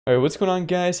All right, what's going on,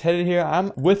 guys? Headed here.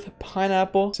 I'm with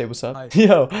Pineapple. Say what's up. Hi.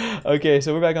 Yo. Okay,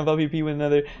 so we're back on VeltPvP with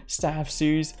another staff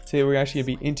series. Today we're actually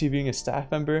gonna be interviewing a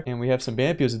staff member, and we have some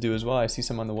Bampios to do as well. I see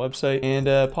some on the website,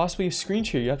 and possibly a screen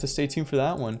share. You have to stay tuned for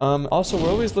that one. Also,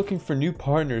 we're always looking for new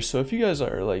partners. So if you guys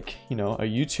are like, you know, a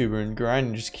YouTuber and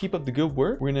grinding, just keep up the good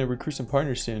work. We're gonna recruit some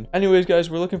partners soon. Anyways, guys,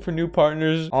 we're looking for new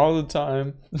partners all the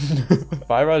time.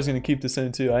 Byrod's is gonna keep this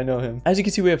in too. I know him. As you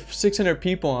can see, we have 600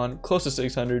 people on, close to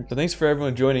 600. So thanks for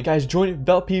everyone joining. Guys, join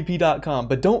VeltPvP.com,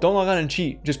 but don't log on and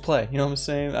cheat. Just play. You know what I'm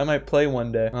saying? I might play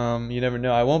one day. You never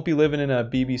know. I won't be living in a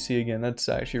BBC again. That's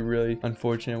actually really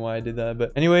unfortunate why I did that.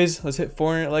 But anyways, let's hit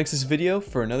 400 likes this video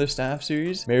for another staff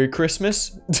series. Merry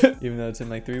Christmas, even though it's in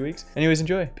like 3 weeks. Anyways,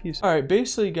 enjoy. Peace. All right,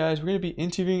 basically, guys, we're gonna be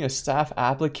interviewing a staff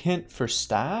applicant for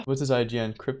staff. What's his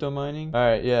IGN? Crypto mining. All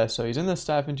right, yeah. So he's in the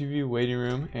staff interview waiting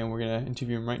room, and we're gonna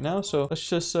interview him right now. So let's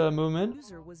just move him in.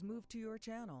 User was moved to your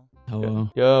channel. Hello.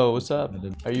 Yo, what's up?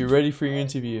 Are you ready for your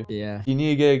interview? Yeah. You need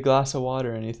to get a glass of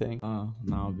water or anything? No,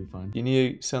 I'll be fine. You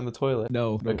need to sit on the toilet?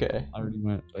 No. Okay. I already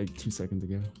went like 2 seconds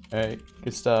ago. All right.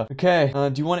 Good stuff. Okay.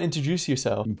 Do you want to introduce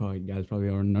yourself? You guys probably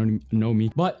already know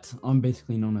me, but I'm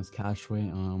basically known as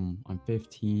Cashway. I'm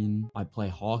 15. I play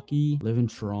hockey. Live in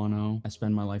Toronto. I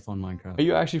spend my life on Minecraft. Are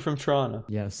you actually from Toronto?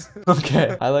 Yes.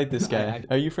 Okay. I like this guy.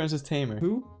 Are you friends with Tamer?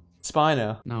 Who?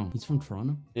 Spino. No, he's from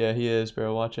Toronto. Yeah, he is,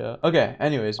 bro. Watch out. Okay,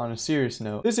 anyways, on a serious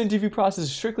note, this interview process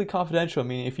is strictly confidential,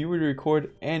 meaning if you were to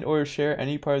record and or share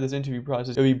any part of this interview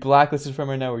process, it would be blacklisted from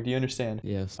our network. Do you understand?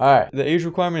 Yes. Alright, the age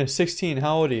requirement is 16.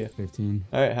 How old are you? 15.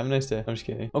 Alright, have a nice day. I'm just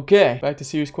kidding. Okay, back to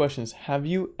serious questions. Have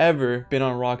you ever been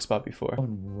on Rockspot before?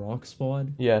 On Rock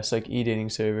Squad? Yes, like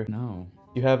e-dating server. No.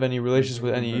 You have any relations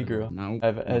with any e-girl? No.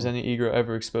 Has any e-girl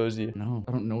ever exposed you? No.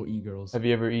 I don't know e-girls. Have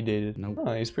you ever e-dated? Nope.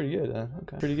 Oh, he's pretty good.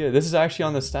 Okay, pretty good. This is actually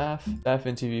on the staff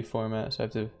interview format, so I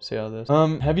have to say all this.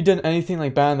 Have you done anything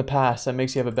like bad in the past that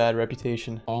makes you have a bad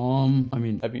reputation? I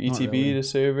mean, Have you not ETB'd really. a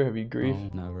server? Have you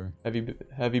griefed? No, never.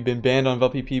 Have you been banned on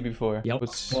VeltPvP before? Yep.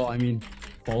 Well, I mean,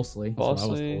 falsely. That's what I was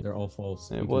Falsely? told. They're all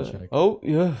false. Yeah, You can what? check. Oh,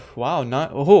 yeah. Wow.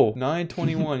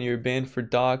 9/21. You're banned for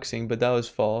doxing, but that was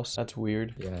false. That's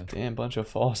weird. Yeah. Damn, bunch of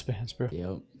false bans, bro.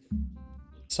 Yep.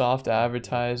 Soft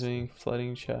advertising,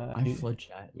 flooding chat. I flood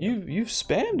chat. Yeah. You've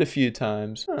spammed a few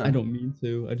times. Huh. I don't mean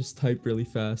to. I just type really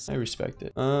fast. I respect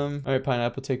it. All right,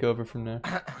 Pineapple, take over from there.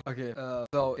 Okay,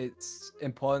 so it's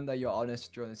important that you're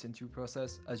honest during this interview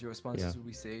process, as your responses Yeah. will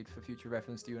be saved for future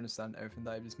reference. Do you understand everything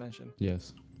that I just mentioned?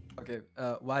 Yes. Okay,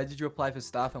 why did you apply for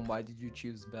staff and why did you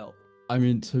choose Velt? I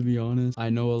mean, to be honest, I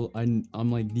know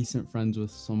I'm like decent friends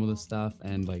with some of the staff,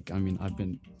 and like, I mean, I've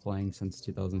been playing since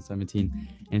 2017,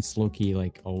 and it's low-key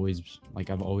like always, like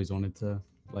I've always wanted to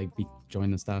like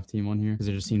join the staff team on here because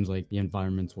it just seems like the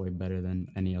environment's way better than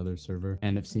any other server,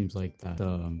 and it seems like that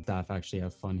the staff actually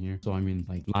have fun here. So I mean,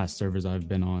 like last servers I've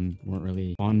been on weren't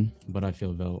really fun, but I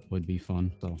feel Velt would be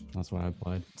fun, so that's why I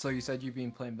applied. So you said you've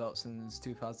been playing Velt since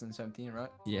 2017, right?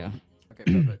 Yeah. Okay,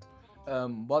 perfect.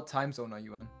 What time zone are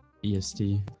you in?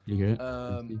 EST. You get it?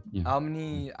 Yeah. How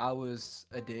many hours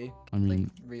a day? I mean, like like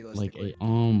realistically.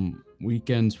 8.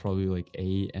 Weekends probably like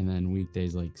 8, and then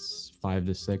weekdays like 5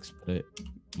 to 6. But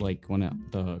like when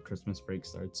the Christmas break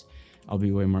starts, I'll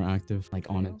be way more active, like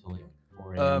on it till like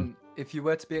 4 a.m. If you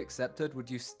were to be accepted, would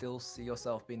you still see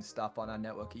yourself being staff on our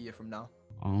network a year from now?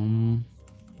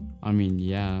 I mean,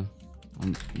 yeah.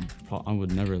 I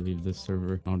would never leave this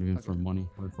server, not even for money.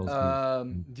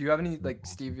 Do you have any like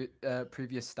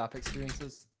previous staff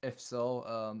experiences? If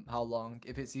so, how long?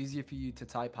 If it's easier for you to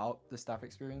type out the staff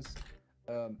experience,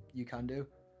 you can do.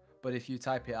 But if you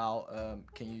type it out,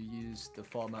 can you use the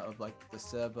format of like the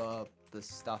server, the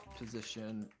staff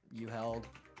position you held,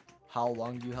 how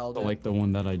long you held it? Like the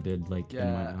one that I did, like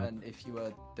in my Yeah, app. and if you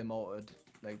were demoted,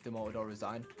 like demoted or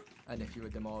resigned, and if you were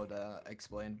demoted,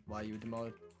 explain why you were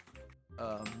demoted.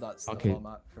 That's the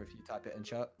format for if you type it in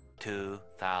chat.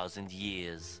 2,000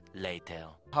 years later.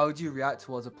 How would you react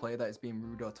towards a player that is being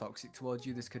rude or toxic towards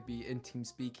you? This could be in team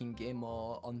speaking, game,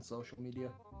 or on social media.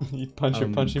 You punch your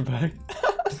punching bag.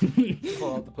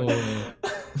 Pull out the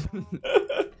punching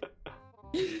bag.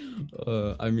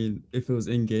 I mean, if it was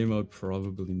in game, I'd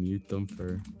probably mute them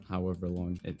for however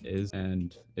long it is,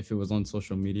 and if it was on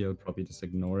social media, I'd probably just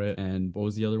ignore it. And what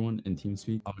was the other one? In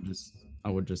TeamSpeak, I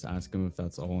would just ask him if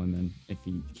that's all, and then if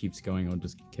he keeps going, I'll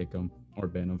just kick him or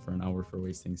ban him for an hour for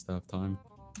wasting staff time.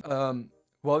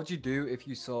 What would you do if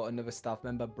you saw another staff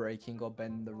member breaking or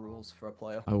bending the rules for a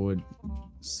player? I would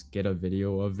get a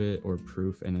video of it or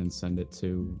proof and then send it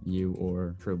to you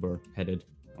or Trooper Headed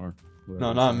or whoever.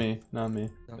 No, not me. Not me.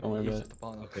 No, Don't worry you about shut the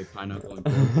fuck up. Okay, Pineapple and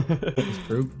Proof. Is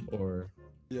Proof or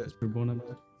Yeah. is Proof one of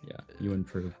them? Yeah, you and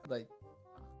Proof. Like,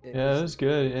 Yeah, it was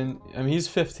good. And I mean, he's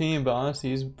 15, but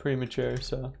honestly, he's pretty mature.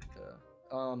 So.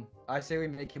 I say we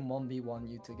make him 1v1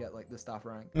 you to get like the staff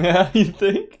rank. Yeah, you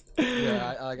think?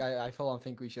 Yeah, I full on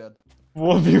think we should.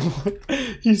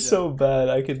 1v1. He's so bad.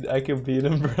 I could beat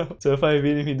him, bro. So if I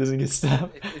beat him, he doesn't get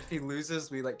stabbed. If he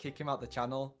loses, we like kick him out the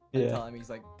channel and tell him he's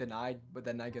like denied. But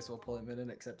then I guess we'll pull him in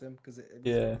and accept him because it's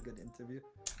a good interview.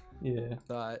 Yeah.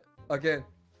 But okay,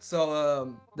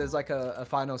 so there's like a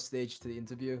final stage to the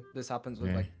interview. This happens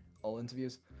with like all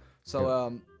interviews.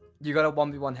 So you got a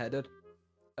 1v1 headed.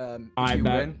 I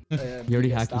bet. He already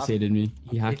hacky-sated me.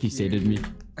 He hacky-sated me.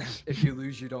 If you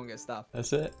lose, you don't get staff.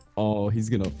 That's it. Oh, he's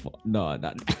gonna no,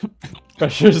 not.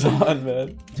 Pressure's on,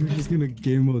 man. Dude, he's gonna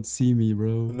game mode see me,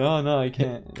 bro. No, I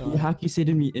can't. He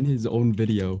hacky-sated me in his own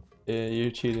video. Yeah, you're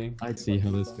cheating. I'd see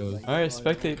how this goes. All right,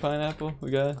 spectate pineapple.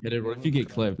 We got. Get it? What if you get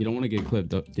clipped? You don't want to get clipped,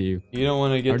 do you? You don't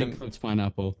want to get them. Clipped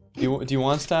pineapple. Do you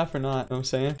want staff or not? You know what I'm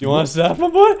saying? Do you want staff, my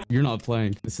boy? You're not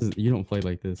playing. You don't play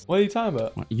like this. What are you talking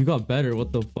about? You got better.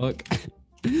 What the fuck?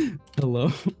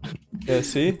 Hello. Yeah,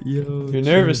 see? Yo. You're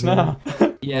nervous now.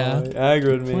 Yeah.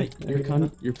 Aggroed me.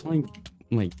 You're playing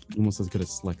like almost as good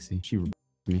as Lexi. She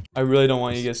me. I really don't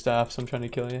want you to get staff, so I'm trying to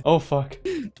kill you. Oh fuck.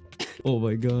 Oh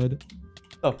my god.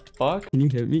 The fuck? Can you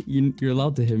hit me? You're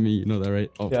allowed to hit me. You know that, right?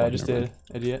 Oh, yeah, fuck, I just did.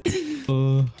 Idiot.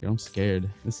 I'm scared.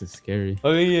 This is scary.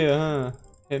 Oh yeah, huh?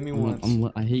 Hit me once.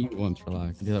 I hate you once,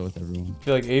 relax. I do that with everyone. I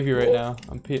feel like Avery right now.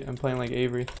 I'm playing like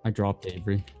Avery. I dropped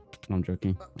Avery. No, I'm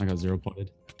joking. I got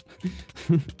 0-potted.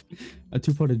 I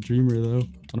 2-potted Dreamer though.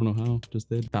 I don't know how. Just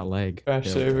did. That leg. Crash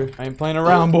saver. I ain't playing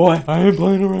around, boy. I ain't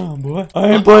playing around, boy.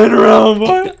 I ain't playing around,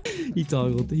 boy. He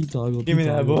toggled. Give me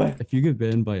that, boy. If you get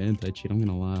banned by anti-cheat, I'm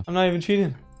gonna laugh. I'm not even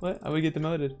cheating. What? I would get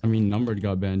demoted. I mean, Numbered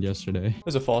got banned yesterday. It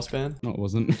was a false ban. No, it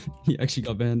wasn't. He actually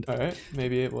got banned. Alright,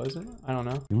 maybe it wasn't. I don't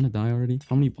know. You wanna die already?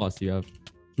 How many pots do you have?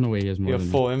 No way he has more You have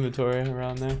than full inventory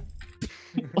around there.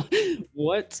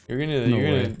 What?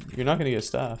 You're not gonna get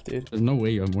staffed, dude. There's no way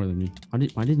you have more than me.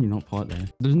 Why didn't you not pot there?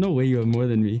 There's no way you have more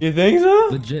than me. You think so?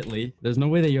 Legitly. There's no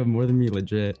way that you have more than me,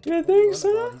 legit. You think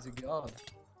so? He's a god.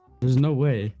 There's no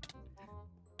way.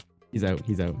 He's out.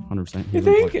 100%. You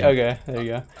think? Okay, there you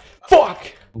go.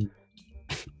 Fuck!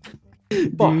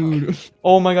 Fuck. Dude.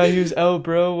 Oh my god, he was out,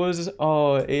 bro. What was this?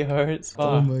 Oh, 8 hearts. Fuck.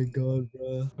 Oh my god,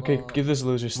 bro. Okay, give this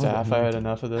loser staff. I had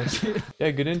enough of this.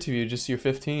 Yeah, good interview. Just you're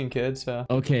 15, kid. So.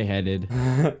 Okay, headed.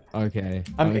 Okay.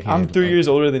 I'm 3 years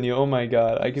older than you. Oh my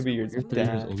god, I could be your You're 3 years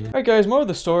dad. older. Alright, guys. More of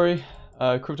the story.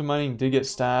 Crypto mining did get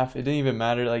staff. It didn't even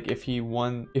matter like if he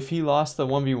lost the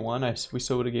 1v1, we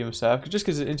still would have gave him staff just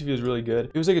because the interview was really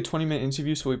good. It was like a 20-minute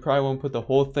interview, so we probably won't put the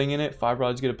whole thing in it.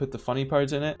 Fiberod's gonna put the funny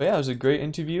parts in it. But yeah, it was a great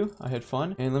interview. I had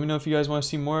fun, and let me know if you guys want to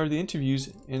see more of the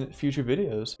interviews in future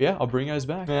videos. But yeah, I'll bring you guys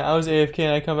back. Man, I was AFK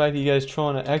and I come back to you guys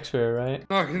trolling an X-ray, right?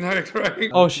 No, he's not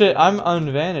X-ray. Oh shit, I'm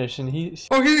unvanished and he's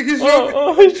Oh, he's he's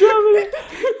dropping it.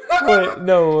 Wait,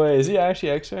 no way. Is he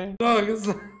actually X-ray? No, he's...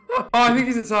 Oh, I think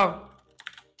he's a sub.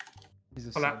 He's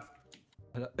a Hola.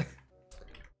 sub.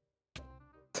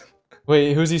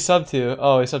 Wait, who's he sub to?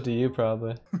 Oh, he's sub to you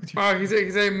probably. Oh, he's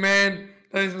a man.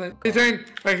 He's trying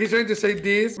to say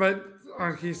this, but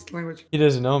his language. He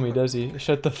doesn't know me, does he?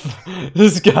 Shut the f—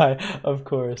 This guy, of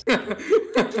course.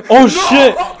 Oh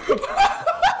shit!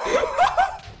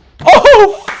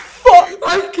 Oh fuck!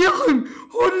 I killed him.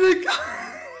 How did I kill?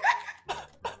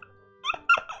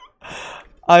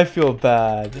 I feel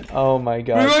bad. Oh my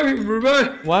god. Revive him,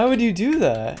 revive. Why would you do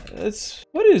that?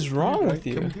 What is wrong with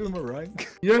you? Can we give him a rank?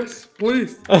 Yes,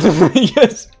 please.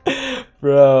 Yes,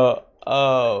 bro.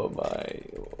 Oh my.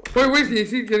 Wait,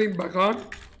 is he getting back on?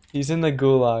 He's in the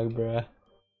gulag, bro.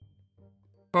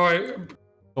 Alright.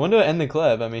 I wonder to end the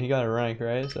clip. I mean, he got a rank,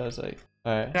 right? So I was like,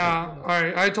 all right. Yeah,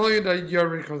 alright. I told you that you're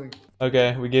recording.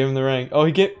 Okay, we gave him the rank. Oh,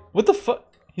 he get— what the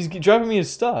fuck? He's dropping me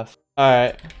his stuff. All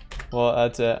right. Well,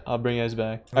 that's it. I'll bring you guys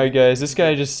back. Alright, guys. This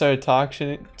guy just started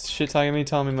shit talking me,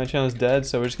 telling me my channel's dead,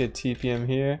 so we're just gonna TP him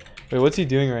here. Wait, what's he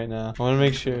doing right now? I want to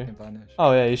make sure.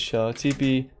 Oh, yeah, he's chill.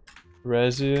 TP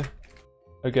Rezu.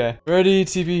 Okay. Ready,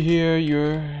 TP here.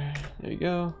 There you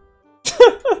go.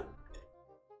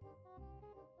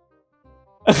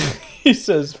 He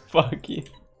says, fuck you.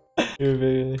 You're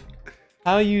really—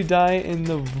 how you die in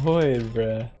the void,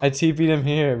 bruh? I TP'd him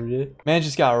here, dude. Man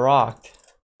just got rocked.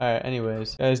 Alright,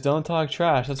 anyways. Guys, don't talk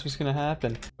trash. That's what's gonna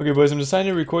happen. Okay, boys, I'm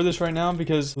deciding to record this right now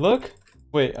because look.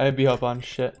 Wait, I have B-Help on.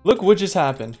 Shit. Look what just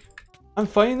happened. I'm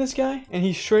fighting this guy and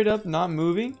he's straight up not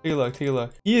moving. Take a look, take a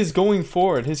look. He is going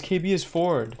forward. His KB is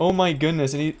forward. Oh my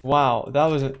goodness. And wow, that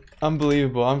was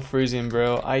Unbelievable. I'm freezing,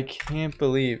 bro. I can't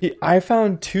believe. I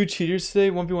found 2 cheaters today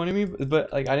 1v1ing me,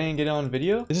 but like I didn't get it on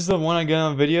video. This is the one I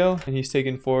got on video, and he's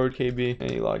taking forward KB,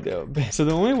 and he logged out. So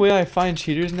the only way I find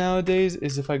cheaters nowadays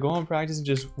is if I go on practice and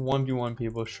just 1v1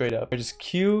 people straight up. I just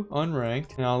queue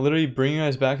unranked, and I'll literally bring you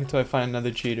guys back until I find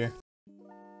another cheater.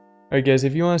 Alright guys,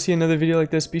 if you want to see another video like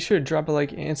this, be sure to drop a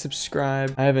like and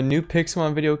subscribe. I have a new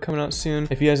Pixelmon video coming out soon.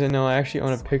 If you guys didn't know, I actually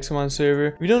own a Pixelmon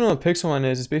server. If you don't know what Pixelmon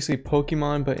is, it's basically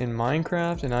Pokemon but in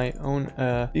Minecraft, and I own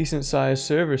a decent sized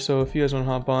server, so if you guys want to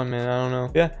hop on, man, I don't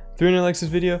know. Yeah, 300 likes this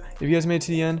video. If you guys made it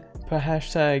to the end, put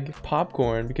hashtag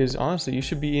popcorn, because honestly, you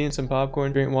should be eating some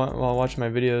popcorn while watching my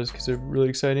videos, because they're really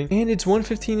exciting. And it's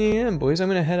 1:15 a.m. boys. I'm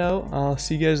gonna head out. I'll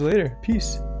see you guys later.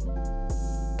 Peace.